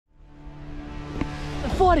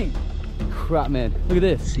fighting. Crap, man. Look at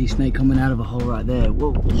this. Sea snake coming out of a hole right there.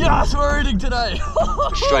 Whoa. Yes, we're eating today.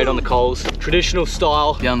 Straight on the coals. Traditional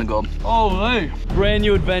style. Down the gob. Oh, hey. Brand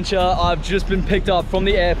new adventure. I've just been picked up from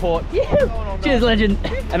the airport. Cheers, legend.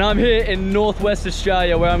 And I'm here in Northwest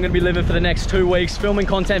Australia where I'm going to be living for the next 2 weeks, filming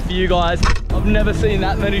content for you guys. I've never seen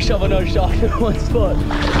that many shovel-nose sharks in one spot.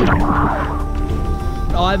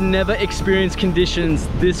 I've never experienced conditions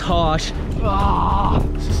this harsh.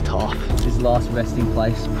 This is tough. His last resting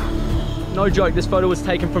place. No joke, this photo was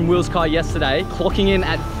taken from Will's car yesterday, clocking in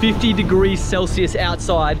at 50 degrees Celsius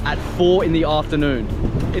outside at 4 in the afternoon.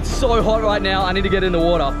 It's so hot right now, I need to get in the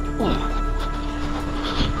water.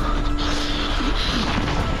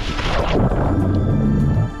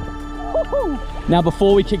 Now,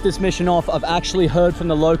 before we kick this mission off, I've actually heard from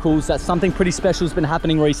the locals that something pretty special has been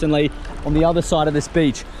happening recently on the other side of this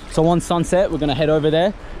beach. So on sunset, we're gonna head over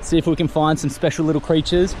there, see if we can find some special little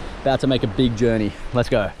creatures about to make a big journey. Let's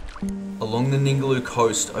go. Along the Ningaloo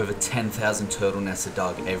coast, over 10,000 turtle nests are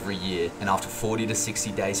dug every year, and after 40 to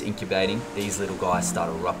 60 days incubating, these little guys start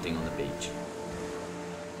erupting on the beach.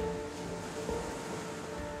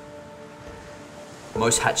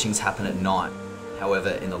 Most hatchings happen at night. However,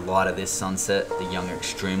 in the light of this sunset, the young are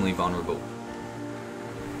extremely vulnerable.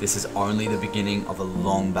 This is only the beginning of a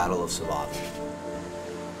long battle of survival.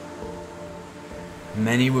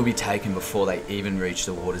 Many will be taken before they even reach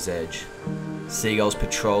the water's edge. Seagulls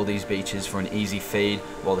patrol these beaches for an easy feed,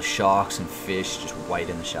 while the sharks and fish just wait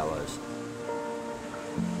in the shallows.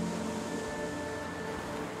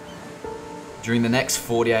 During the next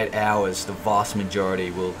 48 hours, the vast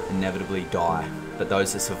majority will inevitably die, but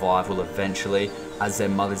those that survive will eventually, as their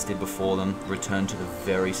mothers did before them, return to the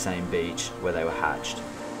very same beach where they were hatched.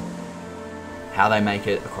 How they make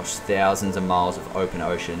it across thousands of miles of open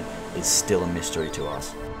ocean is still a mystery to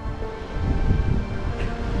us.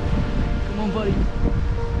 Come on, buddy.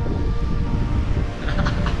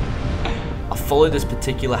 I followed this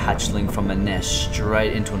particular hatchling from a nest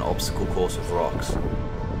straight into an obstacle course of rocks.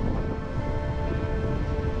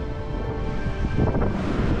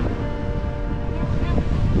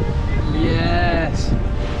 Yes.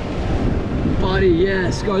 Buddy,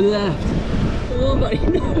 yes, go left. Come on, buddy.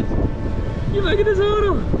 No. You're making this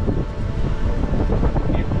harder.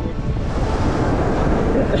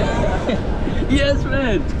 Yes,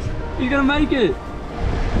 man. You're gonna make it.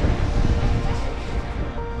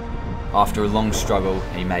 After a long struggle,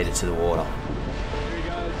 he made it to the water. Here he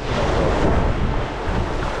goes.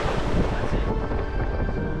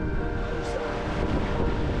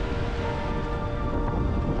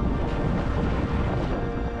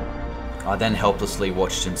 I then helplessly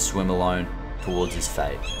watched him swim alone towards his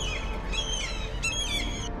fate.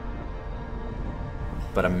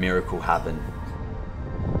 But a miracle happened.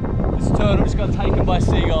 This turtle just got taken by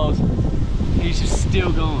seagulls. He's just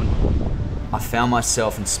still going. I found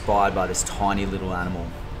myself inspired by this tiny little animal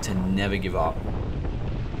to never give up.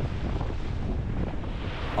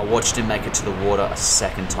 I watched him make it to the water a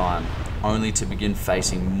second time, only to begin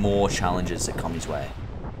facing more challenges that come his way.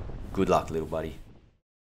 Good luck, little buddy.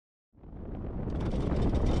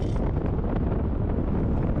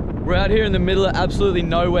 We're out here in the middle of absolutely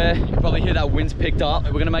nowhere. You can probably hear that wind's picked up.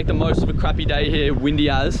 We're gonna make the most of a crappy day here, windy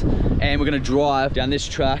as, and we're gonna drive down this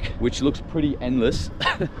track, which looks pretty endless.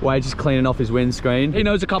 Wade's just cleaning off his windscreen. He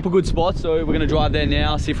knows a couple good spots, so we're gonna drive there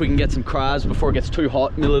now, see if we can get some crabs before it gets too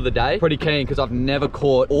hot, middle of the day. Pretty keen, because I've never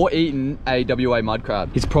caught or eaten a WA mud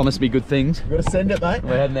crab. He's promised me good things. You gotta send it, mate.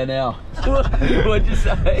 We're heading there now. What'd you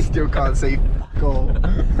say? Still can't see. Cool.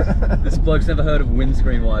 This bloke's never heard of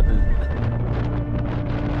windscreen wipers.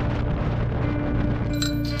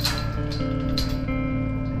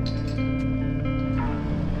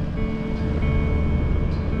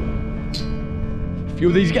 Few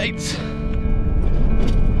of these gates.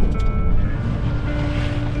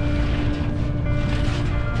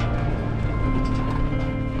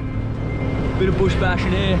 Bit of bush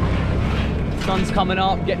bashing here. Sun's coming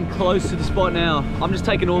up, getting close to the spot now. I'm just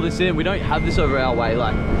taking all this in. We don't have this over our way.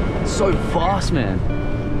 Like, it's so fast, man.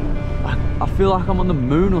 I feel like I'm on the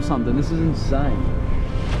moon or something. This is insane.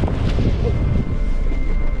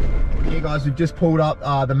 Yeah, guys, we've just pulled up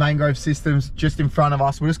the mangrove systems just in front of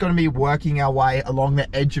us. We're just going to be working our way along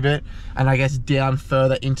the edge of it and I guess down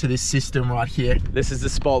further into this system right here. This is the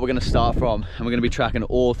spot we're going to start from, and we're going to be tracking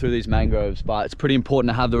all through these mangroves, but it's pretty important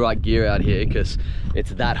to have the right gear out here because it's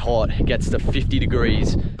that hot. It gets to 50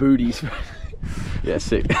 degrees. Booties. Yeah,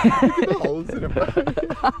 sick. Look at the holes in it, bro.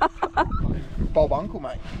 Bob Uncle,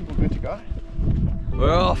 mate. We're good to go.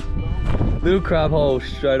 We're off. Little crab hole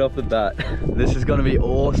straight off the bat. This is gonna be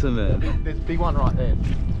awesome, man. There's a big one right there.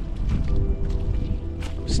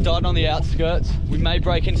 starting on the outskirts. We may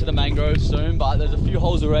break into the mangroves soon, but there's a few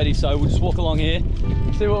holes already, so we'll just walk along here,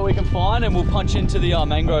 see what we can find, and we'll punch into the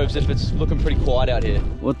mangroves if it's looking pretty quiet out here.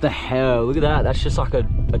 What the hell? Look at that. That's just like a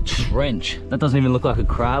trench. That doesn't even look like a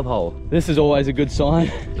crab hole. This is always a good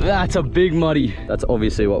sign. That's a big muddy. That's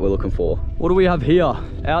obviously what we're looking for. What do we have here?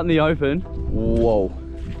 Out in the open. Whoa.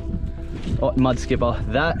 Oh, mud skipper.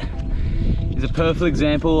 That is a perfect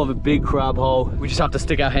example of a big crab hole. We just have to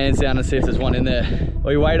stick our hands down and see if there's one in there.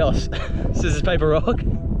 Or you wait us. Scissors, paper, rock.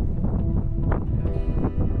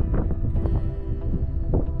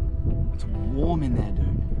 It's warm in there,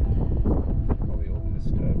 dude. Probably open this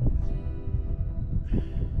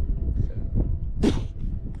skirt.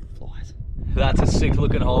 Flies. That's a sick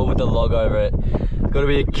looking hole with the log over it. Gotta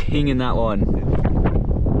be a king in that one.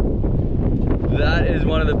 That is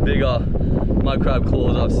one of the bigger mud crab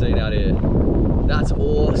claws I've seen out here. That's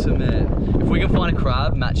awesome, man. If we can find a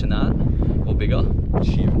crab matching that, or bigger,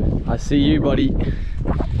 cheer, man. I see you, buddy.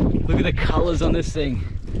 Look at the colors on this thing.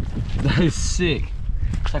 That is sick.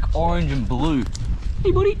 It's like orange and blue.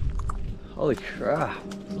 Hey, buddy. Holy crap.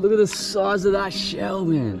 Look at the size of that shell,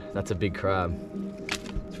 man. That's a big crab.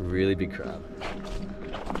 It's a really big crab.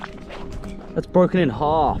 That's broken in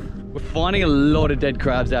half. We're finding a lot of dead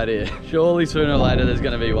crabs out here. Surely sooner or later there's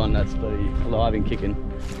gonna be one that's bloody alive and kicking.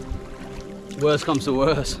 Worst comes to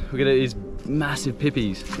worst, we get these massive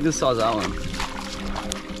pippies. Look at the size of that one.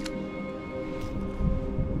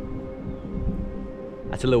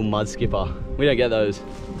 That's a little mud skipper. We don't get those.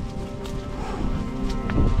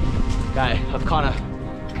 Okay, I've kind of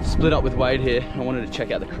split up with Wade here. I wanted to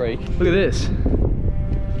check out the creek. Look at this.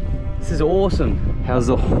 This is awesome. How's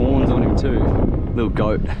the horns on him too? Little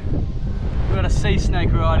goat. We've got a sea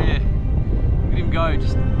snake right here. Look at him go,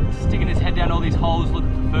 just sticking his head down all these holes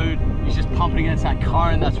looking for food. He's just pumping against that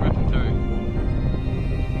current that's ripping through.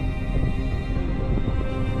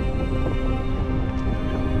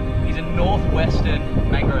 He's a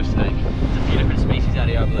northwestern mangrove snake. There's a few different species out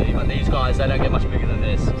here, I believe, but these guys, they don't get much bigger than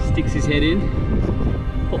this. Sticks his head in,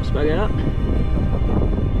 pops back out,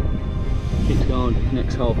 keeps going,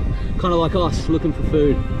 next hole. Kind of like us, looking for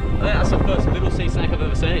food. I think that's the first little sea snake I've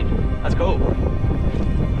ever seen. That's cool.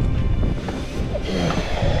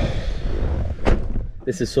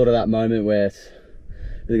 This is sort of that moment where it's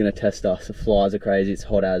really going to test us. The flies are crazy, it's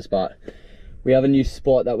hot as, but we have a new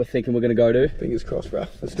spot that we're thinking we're going to go to. Fingers crossed, bro.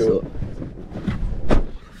 Let's do it.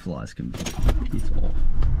 Flies can be off.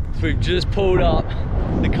 So we've just pulled up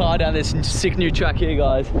the car down this sick new track here,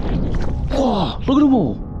 guys. Oh, look at them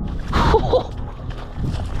all.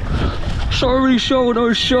 So many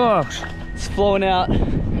shovel-nosed sharks. It's flowing out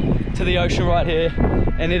to the ocean right here,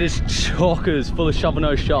 and it is chockers full of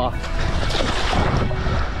shovel-nosed sharks.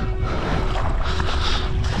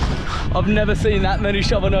 I've never seen that many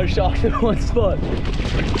shovel-nosed sharks in one spot.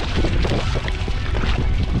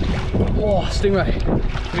 Oh, stingray.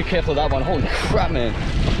 Be careful of that one. Holy crap, man.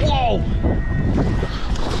 Whoa!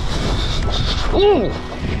 Ooh.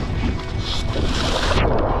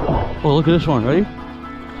 Oh, look at this one. Ready?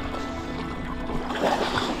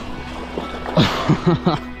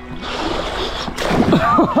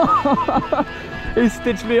 He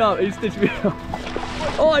stitched me up. He stitched me up.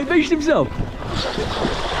 Oh, he beached himself.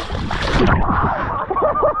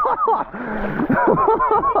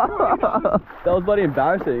 That was bloody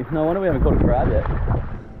embarrassing. No wonder we haven't caught a crab yet.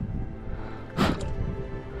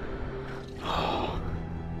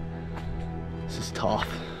 This is tough.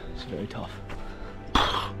 It's very tough.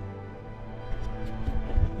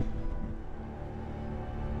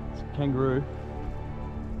 It's a kangaroo.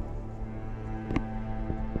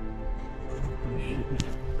 Oh, shit.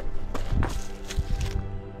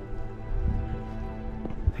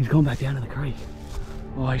 He's gone back down to the creek.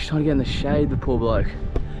 Oh, he's trying to get in the shade, the poor bloke.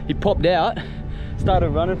 He popped out, started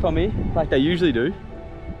running from me like they usually do,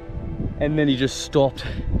 and then he just stopped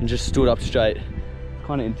and just stood up straight. It's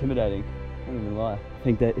kind of intimidating, I don't even lie. I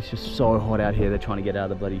think that it's just so hot out here, they're trying to get out of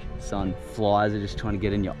the bloody sun. Flies are just trying to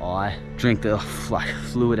get in your eye, drink the like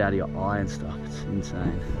fluid out of your eye and stuff. It's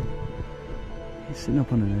insane. He's sitting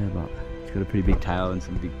up under there, but he's got a pretty big tail and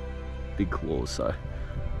some big claws, so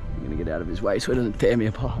I'm gonna get out of his way so he doesn't tear me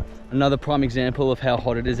apart. Another prime example of how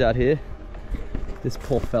hot it is out here. This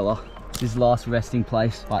poor fella, his last resting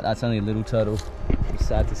place. But that's only a little turtle. It's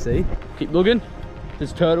sad to see. Keep looking. If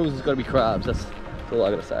there's turtles, there's gotta be crabs. That's all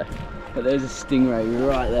I gotta say. But there's a stingray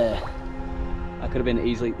right there. That could have been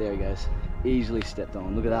easily, there he goes. Easily stepped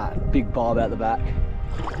on. Look at that. Big barb out the back.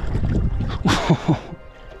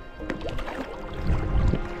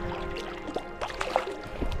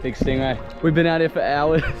 Big stingray. We've been out here for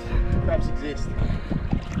hours. Crabs exist.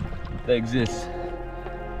 They exist.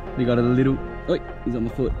 We got a little Oh, he's on my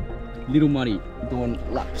foot. Little muddy, doing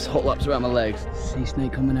laps, hot laps around my legs. Sea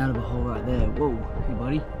snake coming out of a hole right there. Whoa, hey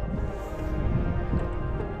buddy.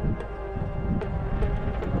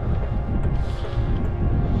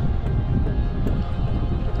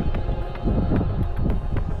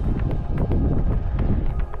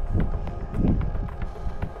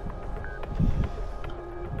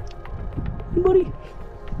 Hey buddy.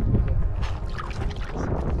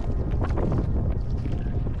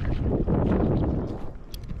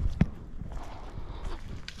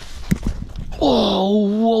 Oh,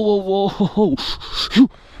 whoa, whoa, whoa.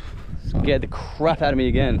 Scared the crap out of me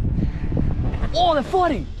again. Oh, they're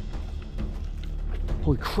fighting.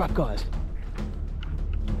 Holy crap, guys.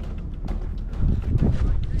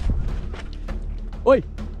 Oi,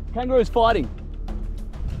 kangaroo's fighting.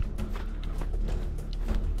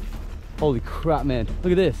 Holy crap, man.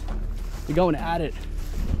 Look at this. They're going at it.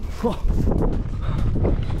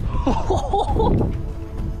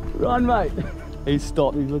 Run, mate. He's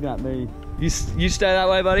stopped, he's looking at me. You stay that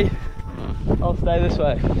way, buddy. I'll stay this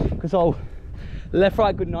way. Because I'll left,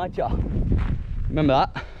 right, good night, ya. Remember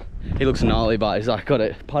that? He looks gnarly, but he's like got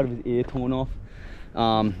a part of his ear torn off.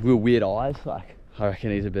 Real weird eyes. Like, I reckon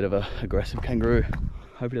he's a bit of an aggressive kangaroo.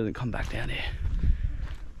 Hope he doesn't come back down here.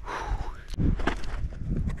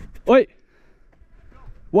 Oi!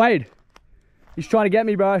 Wade! He's trying to get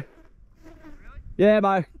me, bro. Yeah,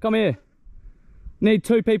 bro. Come here. Need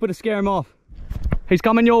 2 people to scare him off. He's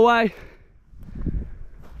coming your way.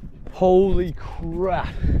 Holy crap.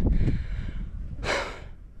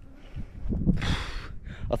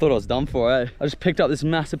 I thought I was done for, eh? I just picked up this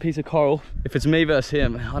massive piece of coral. If it's me versus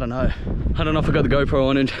him, I don't know. I don't know if I got the GoPro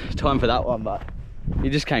on in time for that one, but he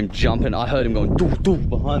just came jumping. I heard him going doof doof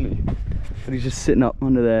behind me. But he's just sitting up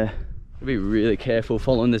under there. Be really careful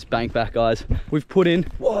following this bank back, guys. We've put in,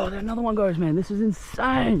 whoa, there another one goes, man. This is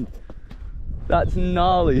insane. That's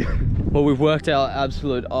gnarly. Well, we've worked our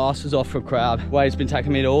absolute asses off for crab. Wade's been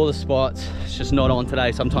taking me to all the spots. It's just not on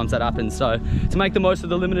today. Sometimes that happens. So to make the most of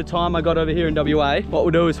the limited time I got over here in WA, what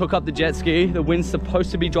we'll do is hook up the jet ski. The wind's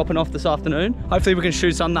supposed to be dropping off this afternoon. Hopefully we can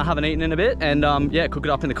shoot something I haven't eaten in a bit and yeah, cook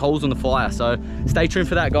it up in the coals on the fire. So stay tuned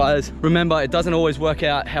for that, guys. Remember, it doesn't always work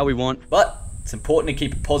out how we want, But it's important to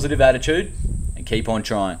keep a positive attitude and keep on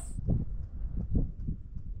trying.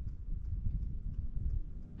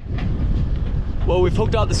 well, we've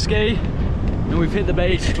hooked up the ski and we've hit the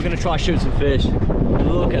beach. We're gonna try shoot some fish.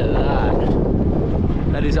 Look at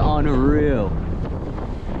that. That is unreal.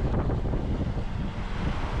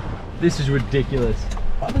 This is ridiculous.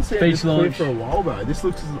 I haven't seen this clip for a while, bro. This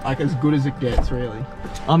looks like as good as it gets, really.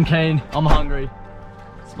 I'm keen, I'm hungry.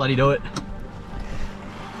 Let's bloody do it.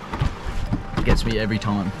 It gets me every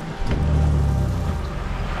time.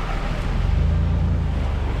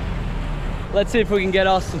 Let's see if we can get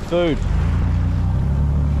us some food.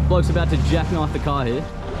 Bloke's about to jackknife the car here.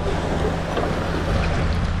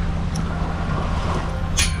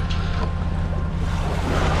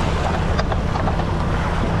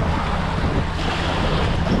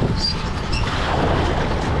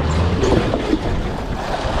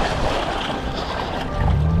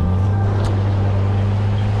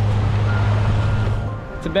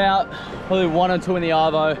 It's about probably 1 or 2 in the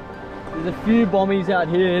arvo. There's a few bommies out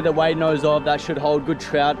here that Wade knows of that should hold good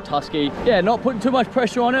trout, tusky. Yeah, not putting too much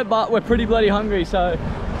pressure on it, but we're pretty bloody hungry. So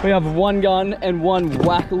we have 1 gun and 1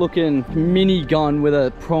 whack looking mini gun with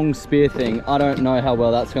a prong spear thing. I don't know how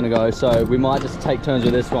well that's gonna go, so we might just take turns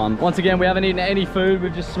with this one. Once again, we haven't eaten any food.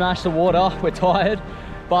 We've just smashed the water. We're tired,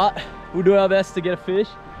 but we'll do our best to get a fish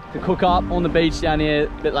to cook up on the beach down here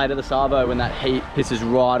a bit later this arvo when that heat pisses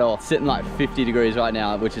right off. It's sitting like 50 degrees right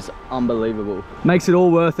now, which is unbelievable. Makes it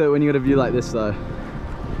all worth it when you got a view like this though.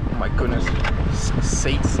 Oh my goodness,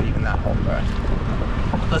 seats even that hot, bro.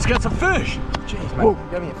 Let's get some fish. Jeez, mate, you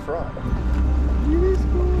got me a fry. It is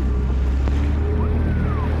good.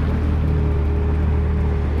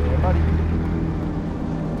 Yeah, buddy.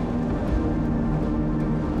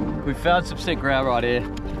 We found some sick ground right here.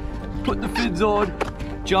 Put the fins on,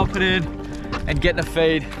 jumping in and getting a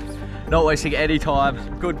feed. Not wasting any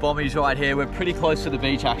time. Good bombies right here. We're pretty close to the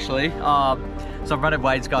beach actually. So I'm running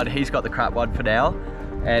Wade's gun. He's got the crap one for now.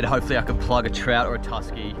 And hopefully I can plug a trout or a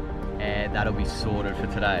tusky and that'll be sorted for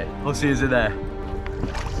today. We'll see you in there.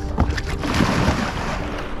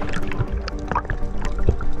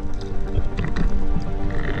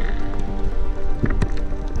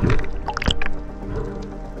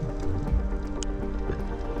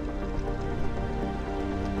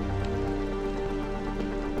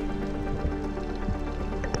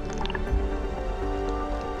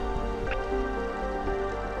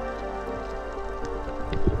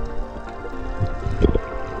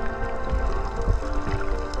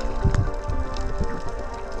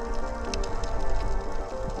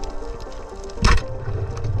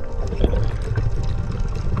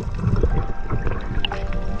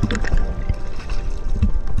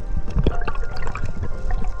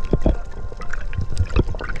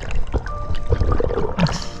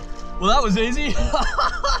 Well, that was easy.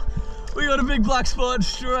 We got a big black spot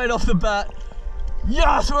straight off the bat.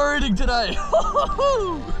 Yes, we're eating today.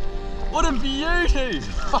 What a beauty.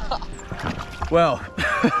 Well,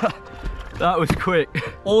 that was quick.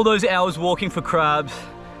 All those hours walking for crabs,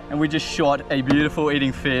 and we just shot a beautiful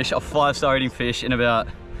eating fish, a 5-star eating fish in about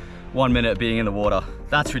 1 minute being in the water.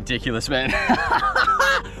 That's ridiculous, man.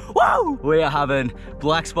 Woo! We are having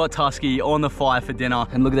black spot tusky on the fire for dinner,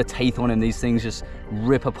 and look at the teeth on him. These things just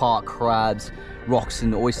rip apart crabs, rocks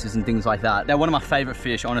and oysters and things like that. They're one of my favorite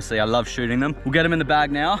fish, honestly. I love shooting them. We'll get them in the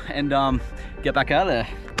bag now and get back out of there.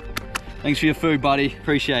 Thanks for your food, buddy.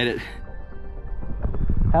 Appreciate it.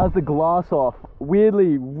 How's the glass off?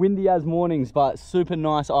 Weirdly windy as mornings, but super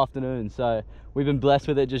nice afternoon. So we've been blessed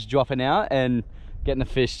with it just dropping out and getting a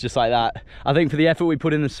fish just like that. I think for the effort we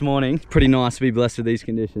put in this morning, pretty nice to be blessed with these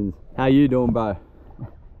conditions. How you doing, bro?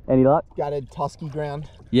 Any luck? Gutted tusky ground.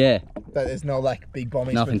 Yeah. But there's no like big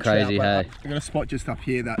bombies. Nothing crazy, hey. I got a spot just up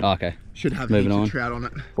here that okay. Should have moving on. Trout on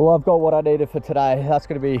it. Well, I've got what I needed for today. That's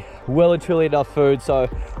gonna be well and truly enough food. So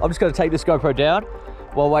I'm just gonna take this GoPro down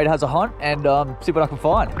while Wade has a hunt and see what I can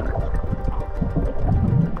find.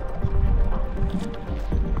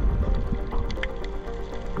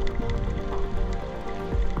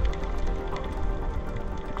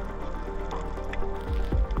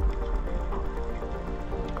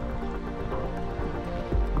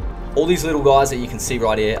 All these little guys that you can see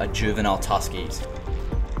right here are juvenile tuskies.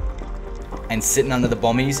 And sitting under the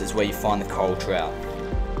bombies is where you find the coral trout.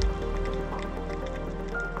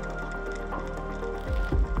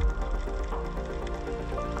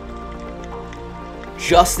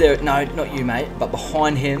 Just there, no, not you mate, but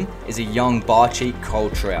behind him is a young bar-cheek coral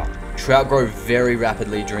trout. Trout grow very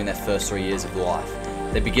rapidly during their first 3 years of life.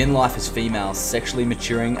 They begin life as females, sexually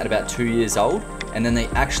maturing at about 2 years old, and then they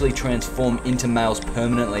actually transform into males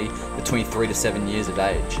permanently between 3 to 7 years of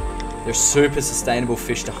age. They're super sustainable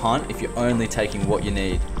fish to hunt if you're only taking what you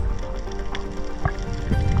need.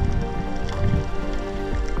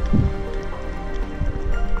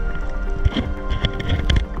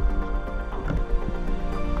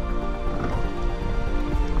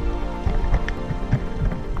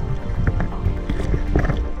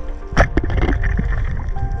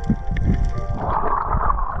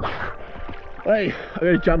 Hey, I got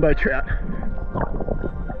a jumbo trout.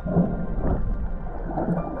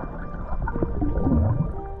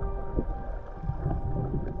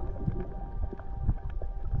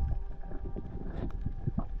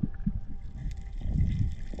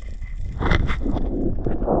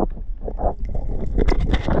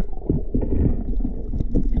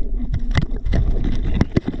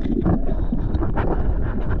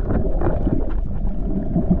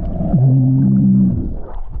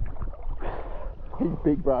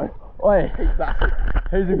 Big bro. Oi, He's massive.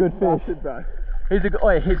 he's a good fish. Massive, bro.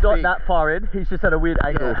 He's not big. that far in. He's just at a weird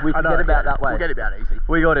angle. Yeah, we can get him out that way. We'll get him out easy.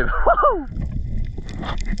 We got him.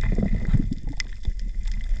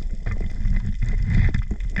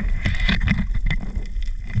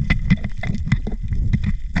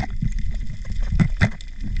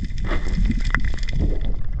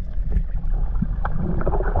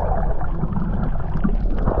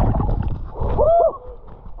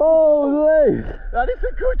 Holy! That is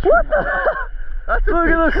a good trout. That's a Look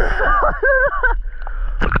big at trout.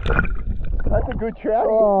 That's a good trout.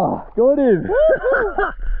 Oh, got him.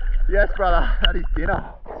 Yes, brother. That is dinner.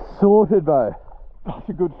 Sorted, bro. That's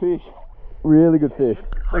a good fish. Really good fish.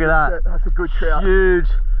 Look at that. That's a good trout. Huge.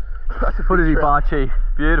 That's a What is he, trout. Barchi?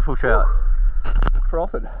 Beautiful trout.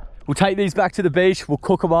 Profit. We'll take these back to the beach. We'll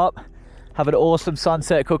cook them up. Have an awesome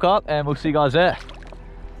sunset cook up, and we'll see you guys there.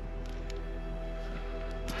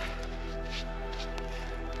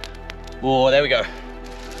 Oh, there we go.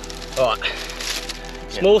 All right.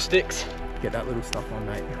 Small sticks. Get that little stuff on,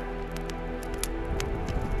 mate.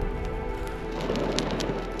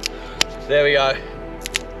 There we go.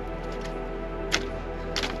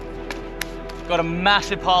 Got a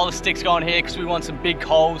massive pile of sticks going here because we want some big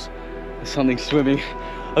coals. There's something swimming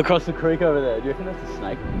across the creek over there. Do you reckon that's a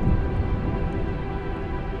snake?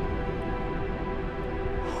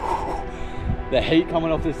 The heat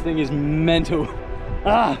coming off this thing is mental.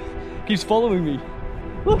 Ah, keeps following me.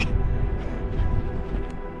 Look.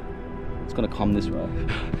 It's gonna come this way.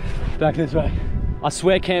 Back this way. I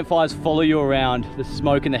swear campfires follow you around. The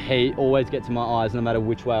smoke and the heat always get to my eyes no matter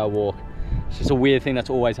which way I walk. It's just a weird thing that's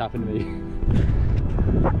always happened to me.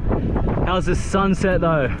 How's the sunset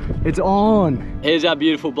though? It's on. Here's our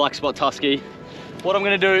beautiful black spot tusky. What I'm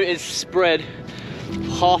gonna do is spread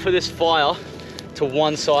half of this fire to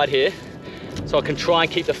one side here so I can try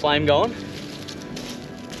and keep the flame going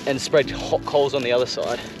and spread hot coals on the other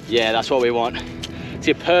side. Yeah, that's what we want.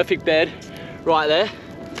 See a perfect bed right there.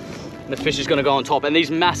 And the fish is gonna go on top. And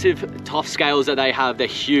these massive, tough scales that they have, they're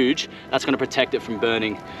huge. That's gonna protect it from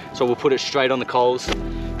burning. So we'll put it straight on the coals.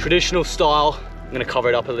 Traditional style. I'm gonna cover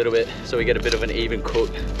it up a little bit so we get a bit of an even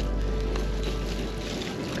cook.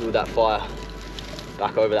 With that fire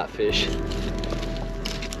back over that fish.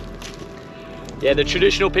 Yeah, the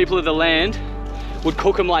traditional people of the land would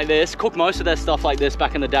cook them like this, cook most of their stuff like this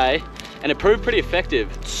back in the day, and it proved pretty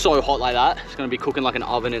effective. It's so hot like that, it's gonna be cooking like an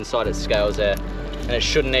oven inside its scales there. And it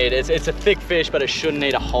shouldn't need, it's a thick fish, but it shouldn't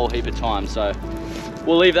need a whole heap of time. So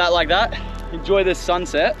we'll leave that like that, enjoy this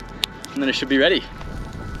sunset, and then it should be ready.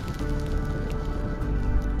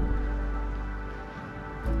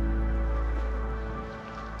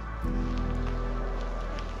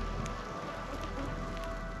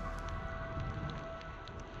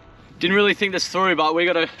 Didn't really think this through, but we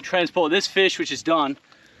gotta transport this fish, which is done,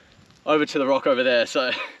 over to the rock over there. So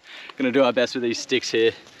gonna do our best with these sticks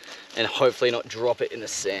here and hopefully not drop it in the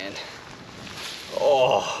sand.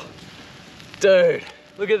 Oh, dude,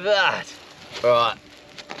 look at that. All right,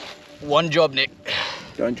 one job, Nick.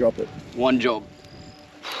 Don't drop it. One job.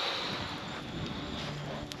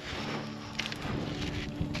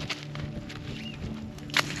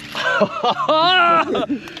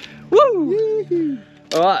 Woo!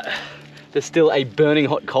 All right, there's still a burning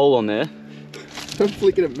hot coal on there. Don't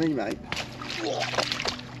flick it at me, mate.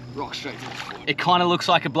 Rock straight to the floor. It kind of looks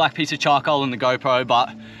like a black piece of charcoal in the GoPro,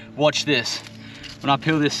 but watch this. When I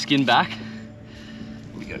peel this skin back,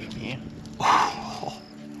 We go from here.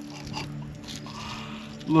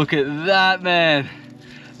 Look at that, man.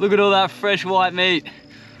 Look at all that fresh white meat.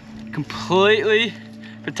 Completely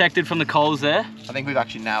protected from the coals there. I think we've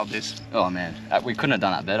actually nailed this. Oh man, we couldn't have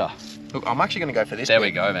done that better. Look, I'm actually gonna go for this. There bit.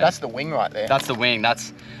 we go, man. That's the wing right there. That's the wing,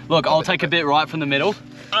 look, I'll take a bit right from the middle.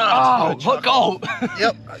 Oh, hot coal.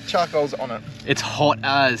 Yep, charcoal's on it. It's hot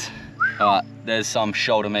as. All right, there's some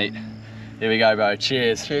shoulder meat. Here we go, bro,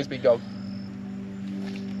 cheers. Cheers, big dog.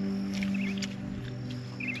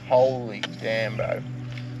 Holy damn, bro.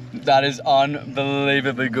 That is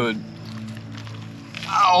unbelievably good.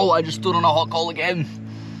 Oh, I just stood on a hot coal again.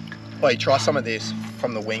 Wait, try some of this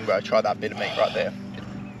from the wing, bro. Try that bit of meat right there.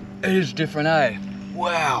 It is different, eh?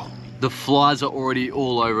 Wow. The flies are already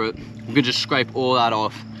all over it. We can just scrape all that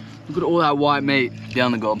off. Look at all that white meat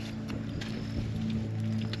down the gob.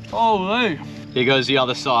 Holy. Here goes the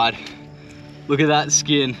other side. Look at that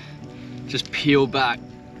skin. Just peel back.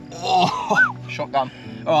 Oh. Shotgun.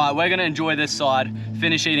 All right, we're gonna enjoy this side,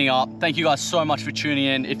 finish eating up. Thank you guys so much for tuning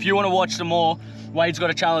in. If you wanna watch some more, Wade's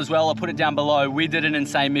got a channel as well. I'll put it down below. We did an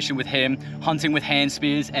insane mission with him, hunting with hand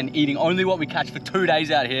spears and eating only what we catch for 2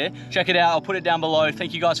 days out here. Check it out, I'll put it down below.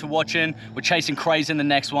 Thank you guys for watching. We're chasing craze in the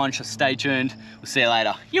next one, so stay tuned. We'll see you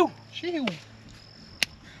later. You. Chill.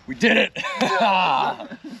 We did it.